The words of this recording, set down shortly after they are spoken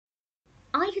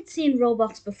I had seen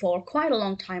Robots before, quite a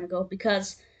long time ago,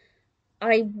 because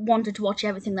I wanted to watch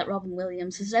everything that Robin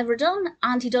Williams has ever done,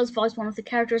 and he does voice one of the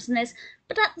characters in this,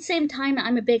 but at the same time,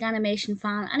 I'm a big animation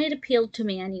fan, and it appealed to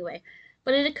me anyway.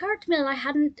 But it occurred to me that I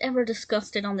hadn't ever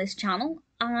discussed it on this channel,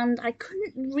 and I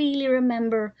couldn't really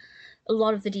remember a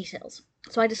lot of the details.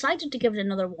 So I decided to give it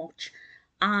another watch,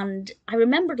 and I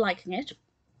remembered liking it.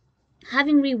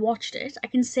 Having rewatched it, I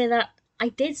can say that I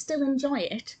did still enjoy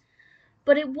it,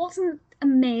 but it wasn't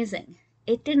amazing.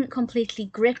 It didn't completely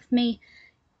grip me.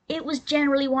 It was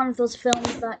generally one of those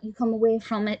films that you come away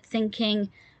from it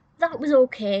thinking, that was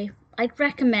okay, I'd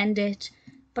recommend it,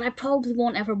 but I probably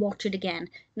won't ever watch it again.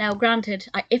 Now, granted,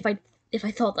 if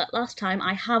I thought that last time,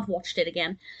 I have watched it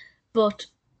again, but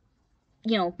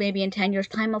you know, maybe in 10 years'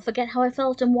 time I'll forget how I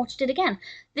felt and watched it again.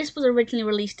 This was originally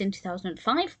released in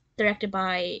 2005, directed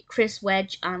by Chris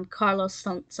Wedge and Carlos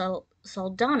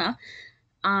Saldana,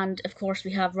 and of course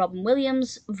we have Robin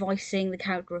Williams voicing the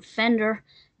character of Fender.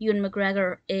 Ewan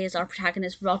McGregor is our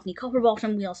protagonist, Rodney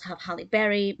Copperbottom. We also have Halle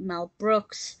Berry, Mel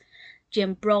Brooks,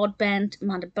 Jim Broadbent,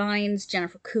 Amanda Bynes,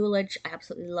 Jennifer Coolidge. I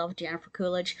absolutely love Jennifer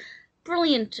Coolidge.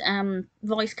 Brilliant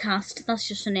voice cast, that's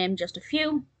just to name just a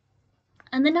few.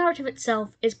 And the narrative itself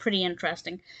is pretty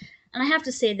interesting. And I have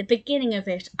to say, the beginning of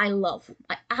it, I love.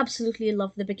 I absolutely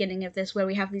love the beginning of this, where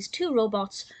we have these two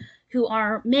robots who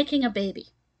are making a baby.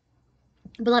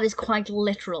 But that is quite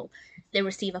literal. They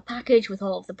receive a package with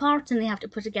all of the parts, and they have to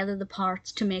put together the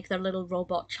parts to make their little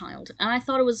robot child. And I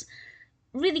thought it was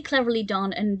really cleverly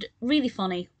done and really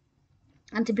funny.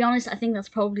 And to be honest, I think that's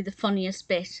probably the funniest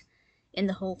bit in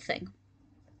the whole thing.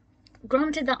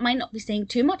 Granted, that might not be saying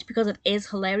too much because it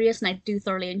is hilarious and I do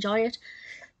thoroughly enjoy it,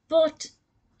 but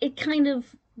it kind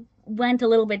of went a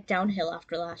little bit downhill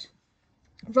after that.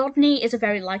 Rodney is a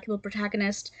very likable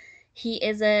protagonist. He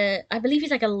is I believe he's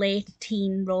like a late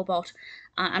teen robot.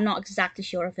 I'm not exactly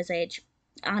sure of his age.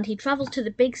 And he travels to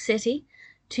the big city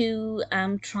to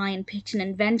try and pitch an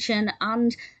invention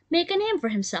and make a name for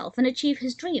himself and achieve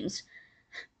his dreams.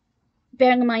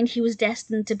 Bearing in mind he was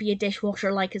destined to be a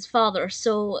dishwasher like his father,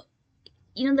 so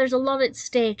you know, there's a lot at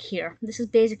stake here. This is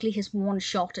basically his one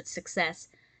shot at success.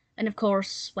 And of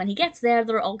course, when he gets there,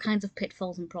 there are all kinds of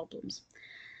pitfalls and problems.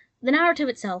 The narrative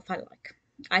itself I like.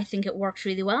 I think it works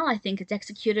really well. I think it's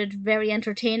executed very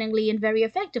entertainingly and very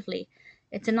effectively.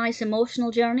 It's a nice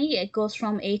emotional journey. It goes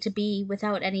from A to B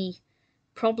without any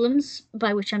problems,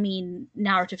 by which I mean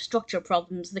narrative structure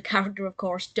problems. The character, of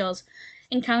course, does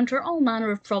encounter all manner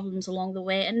of problems along the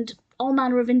way, and all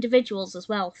manner of individuals as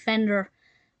well.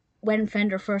 When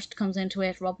Fender first comes into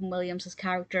it, Robin Williams'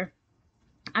 character,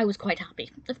 I was quite happy.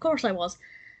 Of course I was.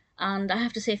 And I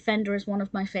have to say Fender is one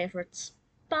of my favourites.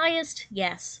 Biased?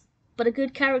 Yes. But a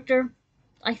good character?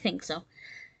 I think so.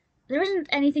 There isn't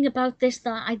anything about this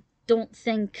that I don't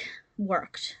think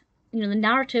worked. You know, the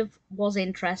narrative was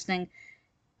interesting.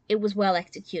 It was well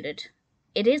executed.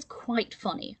 It is quite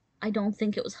funny. I don't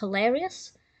think it was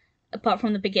hilarious, apart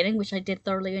from the beginning, which I did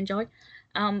thoroughly enjoy.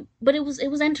 But it was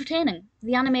entertaining.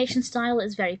 The animation style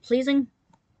is very pleasing.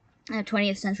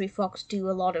 20th Century Fox do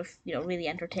a lot of, you know, really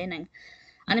entertaining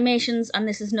animations, and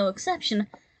this is no exception.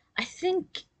 I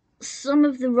think some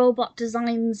of the robot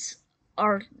designs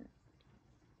are...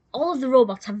 all of the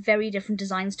robots have very different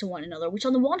designs to one another, which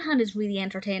on the one hand is really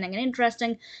entertaining and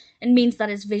interesting, and means that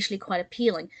it's visually quite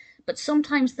appealing. But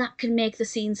sometimes that can make the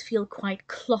scenes feel quite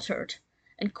cluttered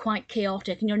and quite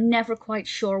chaotic, and you're never quite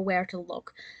sure where to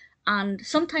look. And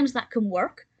sometimes that can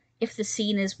work if the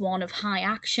scene is one of high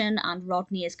action and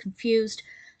Rodney is confused,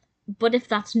 but if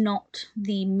that's not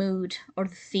the mood or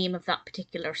the theme of that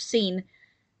particular scene,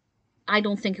 I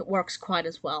don't think it works quite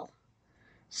as well.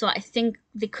 So I think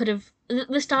they could have...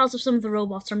 the styles of some of the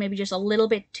robots are maybe just a little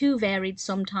bit too varied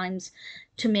sometimes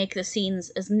to make the scenes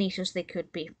as neat as they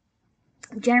could be.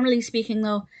 Generally speaking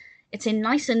though, it's a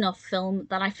nice enough film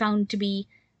that I found to be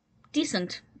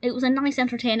decent. It was a nice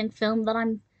entertaining film that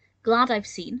I'm glad I've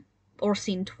seen, or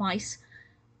seen twice.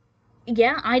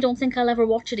 Yeah, I don't think I'll ever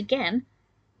watch it again,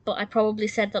 but I probably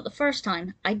said that the first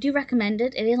time. I do recommend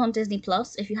it. It is on Disney+.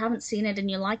 If you haven't seen it and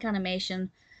you like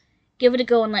animation, give it a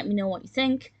go and let me know what you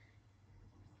think.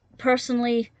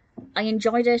 Personally, I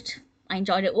enjoyed it. I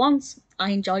enjoyed it once. I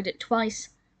enjoyed it twice.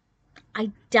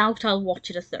 I doubt I'll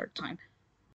watch it a third time.